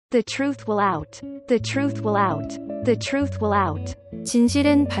The truth will out. The truth will out. The truth will out.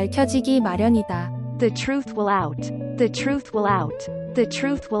 진실은 밝혀지기 마련이다. The truth will out. The truth will out. The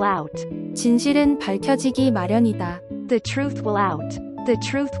truth will out. 진실은 밝혀지기 마련이다. The truth will out. The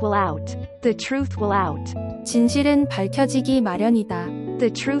truth will out. The truth will out. 진실은 밝혀지기 마련이다.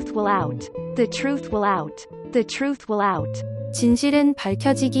 The truth will out. The truth will out. The truth will out. 진실은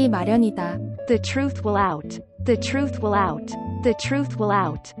밝혀지기 마련이다. The truth will out. The truth will out. The truth will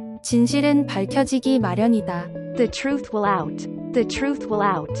out. 진실은 밝혀지기 마련이다. The truth will out. The truth will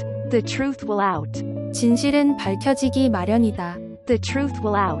out. The truth will out. 진실은 밝혀지기 마련이다. The truth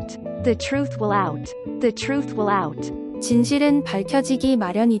will out. The truth will out. The truth will out. 진실은 밝혀지기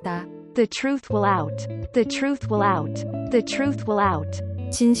마련이다. The truth will out. The truth will out. The truth will out.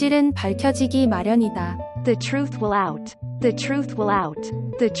 진실은 밝혀지기 마련이다. The truth will out. The truth will out.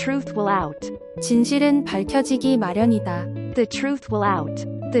 The truth will out. 진실은 밝혀지기 마련이다. The truth will out.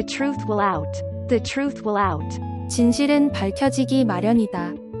 The truth will out. The truth will out. 진실은 밝혀지기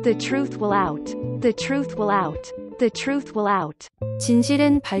마련이다. The truth will out. The truth will out. The truth will out.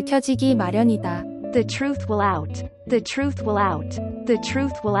 진실은 밝혀지기 마련이다. The truth will out. The truth will out. The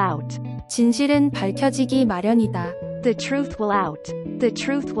truth will out. 진실은 밝혀지기 마련이다. The truth will out. The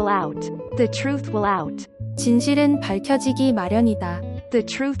truth will out. The truth will out. 진실은 밝혀지기 마련이다. The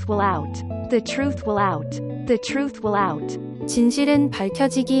truth will out. The truth will out. The truth will out. 진실은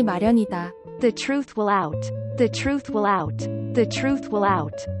밝혀지기 마련이다. The truth will out. The truth will out. The truth will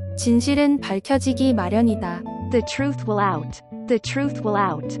out. 진실은 밝혀지기 마련이다. The truth will out. The truth will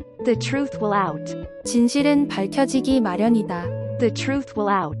out. The truth will out. 진실은 밝혀지기 마련이다. The truth will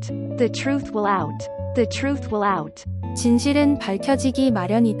out. The truth will out. The truth will out. 진실은 밝혀지기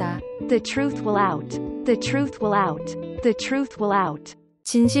마련이다. The truth will out. The truth will out. The truth will out.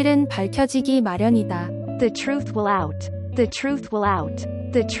 진실은 밝혀지기 마련이다. The truth will out. The truth will out.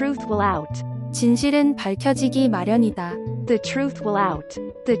 The truth will out. 진실은 밝혀지기 마련이다. The truth will out.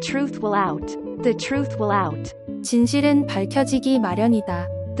 The truth will out. The truth will out. 진실은 밝혀지기 마련이다.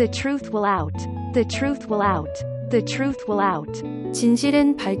 The truth will out. The truth will out. The truth will out.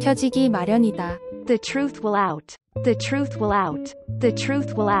 진실은 밝혀지기 마련이다. The truth will out. The truth will out. The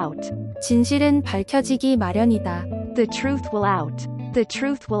truth will out. 진실은 밝혀지기 마련이다. The truth will out. The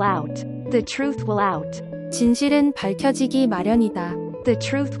truth will out. The truth will out. 진실은 밝혀지기 마련이다. The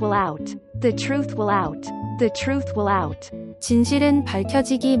truth will out. The truth will out. The truth will out. 진실은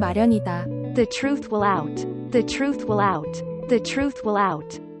밝혀지기 마련이다. The truth will out. The truth will out. The truth will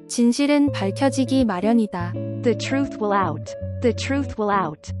out. 진실은 밝혀지기 마련이다. The truth will out. The truth will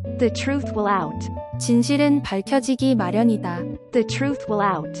out. The truth will out. 진실은 밝혀지기 마련이다. The truth will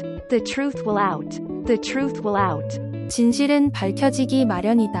out. The truth will out. The truth will out.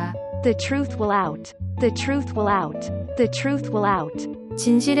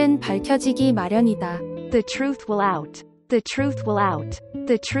 진실은 밝혀지기 마련이다. The truth will out. The truth will out.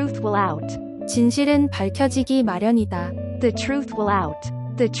 The truth will out. 진실은 밝혀지기 마련이다. The truth will out.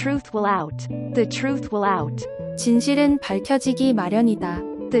 The truth will out. The truth will out. 진실은 밝혀지기 마련이다.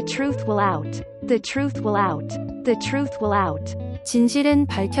 The truth will out. The truth will out. The truth will out. 진실은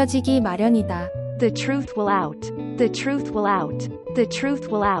밝혀지기 마련이다. The truth will out. The truth will out. The truth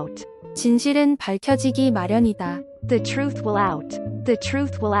will out. 진실은 밝혀지기 마련이다. The truth will out. The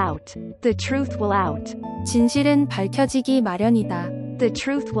truth will out. The truth will out. 진실은 밝혀지기 마련이다. The truth will out. The truth will out. The truth will out. 진실은 밝혀지기 마련이다. The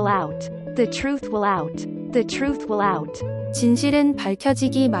truth will out. The truth will out. The truth will out. 진실은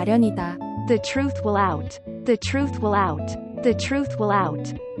밝혀지기 마련이다. The truth will out. The truth will out. The truth will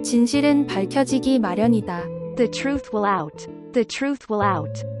out. 진실은 밝혀지기 마련이다. The truth will out. The truth will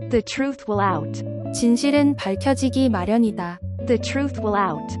out. The truth will out. 진실은 밝혀지기 마련이다. The truth will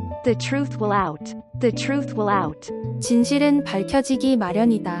out. The truth will out. The truth will out. 진실은 밝혀지기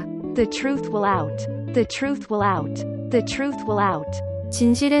마련이다. The truth will out. The truth will out. The truth will out.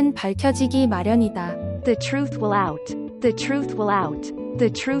 진실은 밝혀지기 마련이다. The truth will out. The truth will out.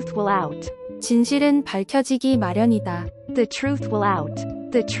 The truth will out. 진실은 밝혀지기 마련이다. The truth will out.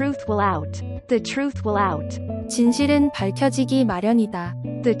 The truth will out. The truth will out. 진실은 밝혀지기 마련이다.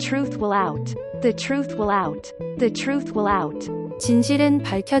 The truth will out. The truth will out. The truth will out. 진실은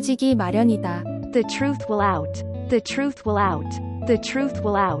밝혀지기 마련이다. The truth will out. The truth will out. The truth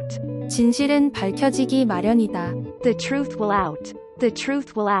will out. 진실은 밝혀지기 마련이다. The truth will out. The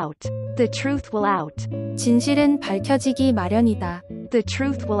truth will out. The truth will out. 진실은 밝혀지기 마련이다. The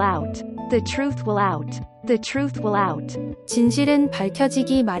truth will out. The truth will out. The truth will out. 진실은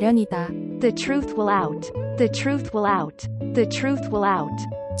밝혀지기 마련이다. The truth will out. The truth will out. The truth will out.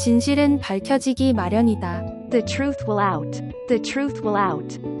 진실은 밝혀지기 마련이다. The truth will out. The truth will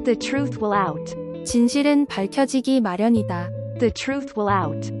out. The truth will out. 진실은 밝혀지기 마련이다. The truth will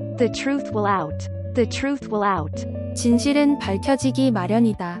out. The truth will out. The truth will out. 진실은 밝혀지기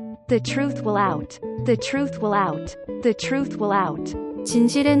마련이다. The truth will out. The truth will out. The truth will out.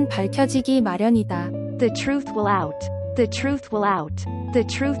 진실은 밝혀지기 마련이다. The truth will out. The truth will out. The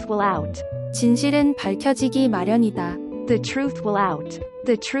truth will out. 진실은 밝혀지기 마련이다. The truth will out.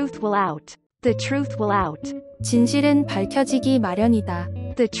 The truth will out. The truth will out. 진실은 밝혀지기 마련이다.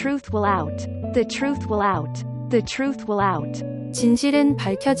 The truth will out. The truth will out. The truth will out. 진실은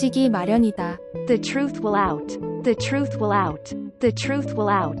밝혀지기 마련이다. The truth will out. The truth will out. The truth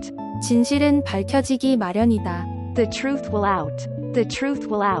will out. 진실은 밝혀지기 마련이다. The truth will out. The truth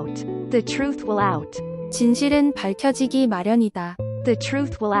will out. The truth will out. 진실은 밝혀지기 마련이다. The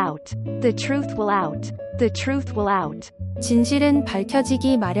truth will out. The truth will out. The truth will out. 진실은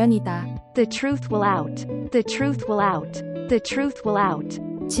밝혀지기 마련이다. The truth will out. The truth will out. The truth will out.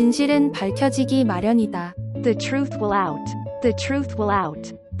 진실은 밝혀지기 마련이다. The truth will out. The truth will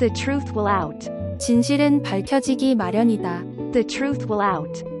out. The truth will out. 진실은 밝혀지기 마련이다. The truth will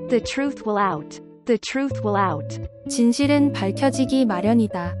out. The truth will out. The truth will out. 진실은 밝혀지기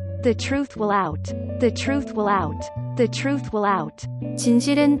마련이다. The truth will out. The truth will out. The truth will out.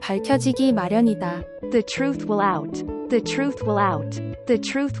 진실은 밝혀지기 마련이다. The truth will out. The truth will out. The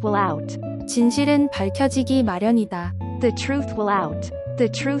truth will out. 진실은 밝혀지기 마련이다. The truth will out.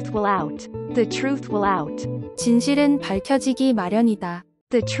 The truth will out. The truth will out. 진실은 밝혀지기 마련이다.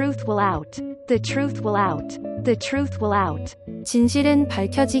 The truth will out. The truth will out. The truth will out. 진실은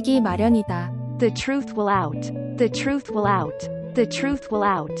밝혀지기 마련이다. The truth will out. The truth will out. The truth will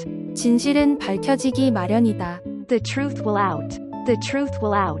out. 진실은 밝혀지기 마련이다. The truth will out. The truth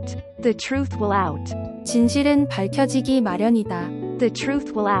will out. The truth will out. 진실은 밝혀지기 마련이다. The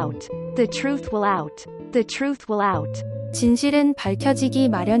truth will out. The truth will out. The truth will out. 진실은 밝혀지기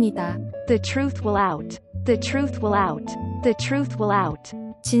마련이다. The truth will out. The truth will out. The truth will out.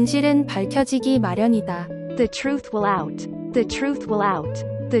 진실은 밝혀지기 마련이다. The truth will out. The truth will out.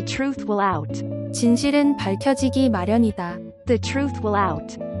 The truth will out. 진실은 밝혀지기 마련이다. The truth will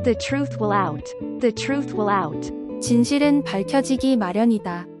out. The truth will out. The truth will out. 진실은 밝혀지기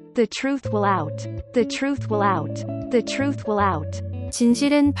마련이다. The truth will out. The truth will out. The truth will out.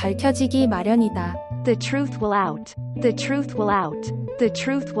 진실은 밝혀지기 마련이다. The truth will out. The truth will out. The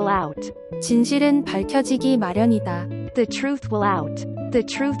truth will out. 진실은 밝혀지기 마련이다. The truth will out. The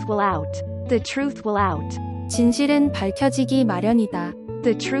truth will out. The truth will out. 진실은 밝혀지기 마련이다.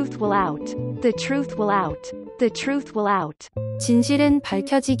 The truth will out. The truth will out. The truth will out. 진실은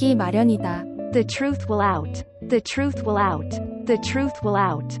밝혀지기 마련이다. The truth will out. The truth will out. The truth will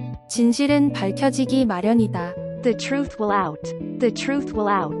out. 진실은 밝혀지기 마련이다. The truth will out. The truth will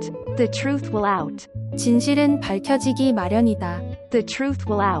out. The truth will out. 진실은 밝혀지기 마련이다. The truth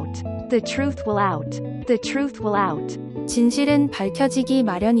will out. The truth will out. The truth will out. 진실은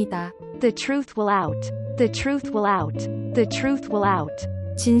밝혀지기 마련이다. The truth will out. The truth will out. The truth will out.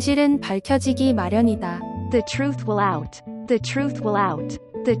 진실은 밝혀지기 마련이다.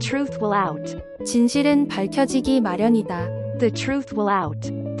 The truth will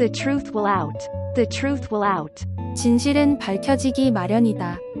out. The truth will out. The truth will out. 진실은 밝혀지기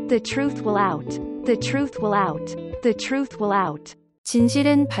마련이다. The truth will out. The truth will out. The truth will out. 진실은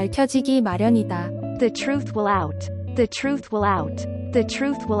밝혀지기 마련이다. The truth will out. The truth will out. The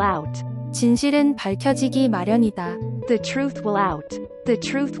truth will out. 진실은 밝혀지기 마련이다. The truth will out. The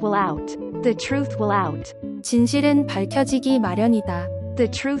truth will out. The truth will out. 진실은 밝혀지기 마련이다. The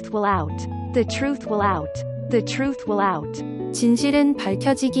truth will out. The truth will out. The truth will out. 진실은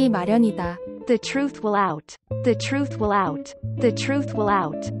밝혀지기 마련이다. The truth will out. The truth will out. The truth will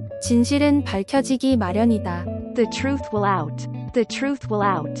out. 진실은 밝혀지기 마련이다. The truth will out. The truth will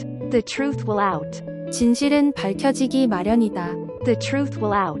out. The truth will out. 진실은 밝혀지기 마련이다. The truth will out. The truth will out. The truth will out. 진실은 밝혀지기 마련이다. The truth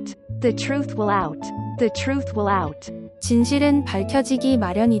will out. The truth will out. The truth will out. 진실은 밝혀지기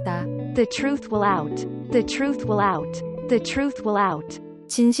마련이다. The truth will out. The truth will out. The truth will out.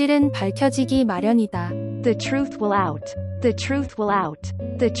 진실은 밝혀지기 마련이다. The truth will out. The truth will out.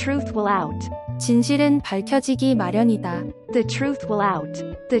 The truth will out. 진실은 밝혀지기 마련이다. The truth will out.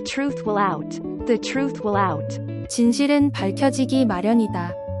 The truth will out. The truth will out. 진실은 밝혀지기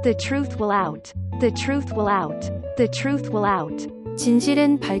마련이다. The truth will out. The truth will out. The truth will out.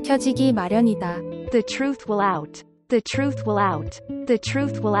 진실은 밝혀지기 마련이다. The truth will out. The truth will out. The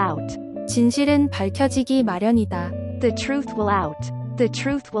truth will out. 진실은 밝혀지기 마련이다. The truth will out. The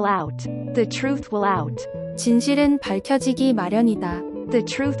truth will out. The truth will out. 진실은 밝혀지기 마련이다. The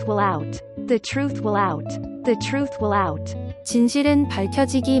truth will out. The truth will out. The truth will out. 진실은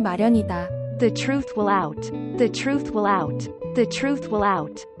밝혀지기 마련이다. The truth will out. The truth will out. The truth will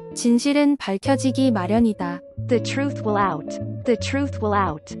out. 진실은 밝혀지기 마련이다. The truth will out. The truth will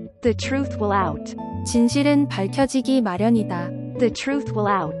out. The truth will out. 진실은 밝혀지기 마련이다. The truth will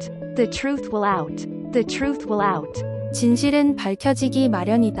out. The truth will out. The truth will out. 진실은 밝혀지기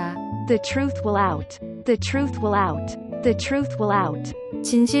마련이다. The truth will out. The truth will out. The truth will out.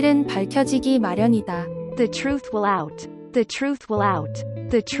 진실은 밝혀지기 마련이다. The truth will out. The truth will out.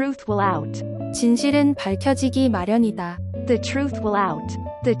 The truth will out. 진실은 밝혀지기 마련이다. The truth will out.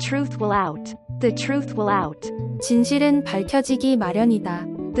 The truth will out. The truth will out. 진실은 밝혀지기 마련이다.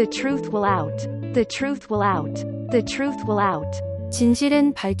 The truth will out. The truth will out. The truth will out.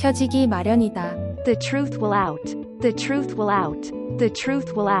 진실은 밝혀지기 마련이다. The truth will out. The truth will out. The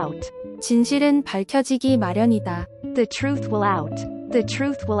truth will out. 진실은 밝혀지기 마련이다. The truth will out. The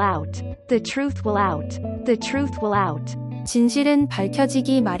truth will out. The truth will out. The truth will out. 진실은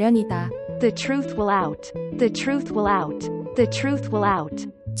밝혀지기 마련이다. The truth will out. The truth will out. The truth will out.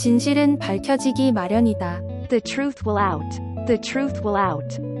 진실은 밝혀지기 마련이다. The truth will out. The truth will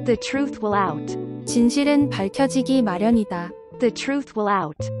out. The truth will out. 진실은 밝혀지기 마련이다. The truth will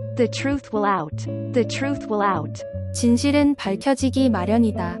out. The truth will out. The truth will out. 진실은 밝혀지기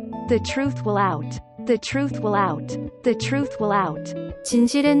마련이다. The truth will out. The truth will out. The truth will out.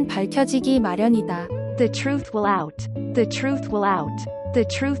 진실은 밝혀지기 마련이다. The truth will out. The truth will out. The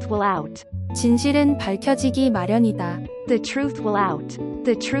truth will out. 진실은 밝혀지기 마련이다. The truth will out.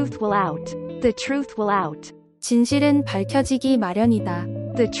 The truth will out. The truth will out. 진실은 밝혀지기 마련이다.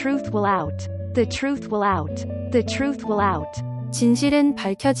 The truth will out. The truth will out. The truth will out. 진실은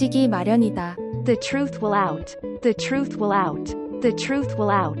밝혀지기 마련이다. The truth will out. The truth will out. The truth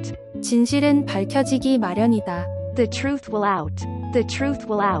will out. 진실은 밝혀지기 마련이다. The truth will out. The truth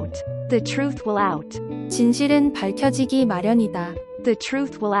will out. The truth will out. 진실은 밝혀지기 마련이다. The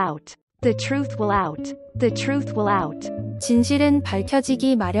truth will out. The truth will out. The truth will out. 진실은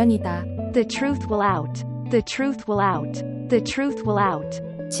밝혀지기 마련이다. The truth will out. The truth will out. The truth will out.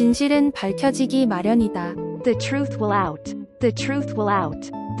 진실은 밝혀지기 마련이다. The truth will out. The truth will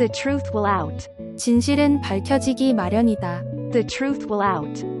out. The truth will out. 진실은 밝혀지기 마련이다. The truth will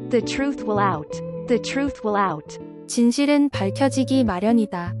out. The truth will out. The truth will out. 진실은 밝혀지기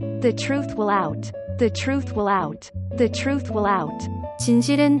마련이다. The truth will out. The truth will out. The truth will out.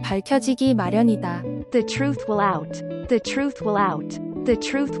 진실은 밝혀지기 마련이다. The truth will out. The truth will out. The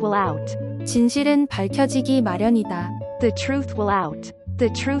truth will out. 진실은 밝혀지기 마련이다. The truth will out.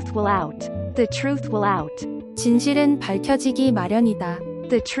 The truth will out. The truth will out. 진실은 밝혀지기 마련이다.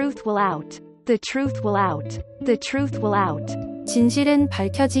 The truth will out. The truth will out. The truth will out. 진실은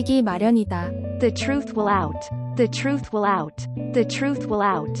밝혀지기 마련이다. The truth will out. The truth will out. The truth will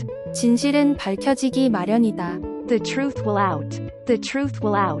out. 진실은 밝혀지기 마련이다. The truth will out. The truth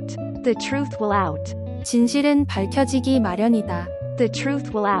will out. The truth will out. 진실은 밝혀지기 마련이다. The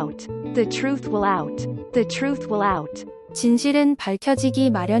truth will out. The truth will out. The truth will out. 진실은 밝혀지기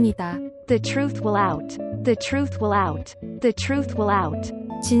마련이다. The truth will out. The truth will out. The truth will out.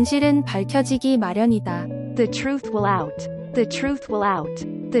 진실은 밝혀지기 마련이다. The truth will out. The truth will out.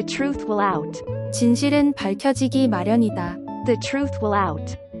 The truth will out. 진실은 밝혀지기 마련이다. The truth will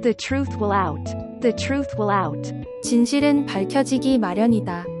out. The truth will out. The truth will out. 진실은 밝혀지기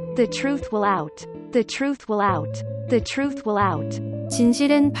마련이다. The truth will out. The truth will out. The truth will out.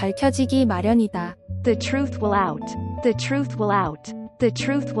 진실은 밝혀지기 마련이다. The truth will out. The truth will out. The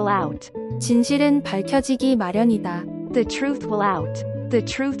truth will out. 진실은 밝혀지기 마련이다. The truth will out. The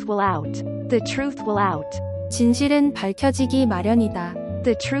truth will out. The truth will out. 진실은 밝혀지기 마련이다.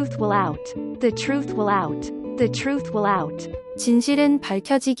 The truth will out. The truth will out. The truth will out. 진실은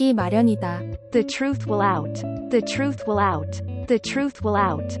밝혀지기 마련이다. The truth will out. The truth will out. The truth will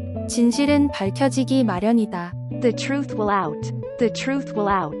out. 진실은 밝혀지기 마련이다. The truth will out. The truth will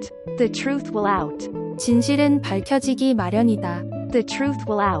out. The truth will out. 진실은 밝혀지기 마련이다. The truth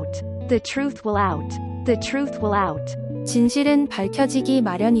will out. The truth will out. The truth will out. 진실은 밝혀지기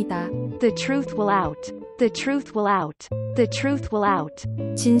마련이다. The truth will out. The truth will out. The truth will out.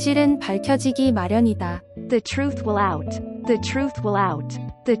 진실은 밝혀지기 마련이다. The truth will out. The truth will out.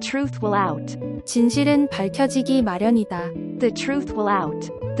 The truth will out. 진실은 밝혀지기 마련이다. The truth will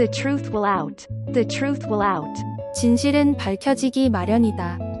out. The truth will out. The truth will out. 진실은 밝혀지기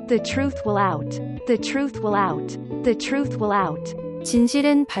마련이다. The truth will out. The truth will out. The truth will out.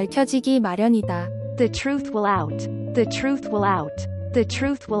 진실은 밝혀지기 마련이다. The truth will out. The truth will out. The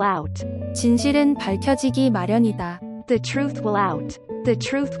truth will out. 진실은 밝혀지기 마련이다. The truth will out. The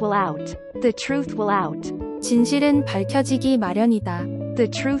truth will out. The truth will out. 진실은 밝혀지기 마련이다. The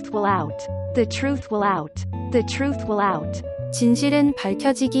truth will out. The truth will out. The truth will out. 진실은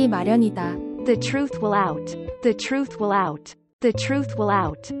밝혀지기 마련이다. The truth will out. The truth will out. The truth will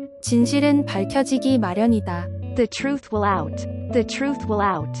out. 진실은 밝혀지기 마련이다. The truth will out. The truth will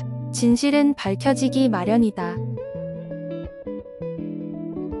out. 진실은 밝혀지기 마련이다.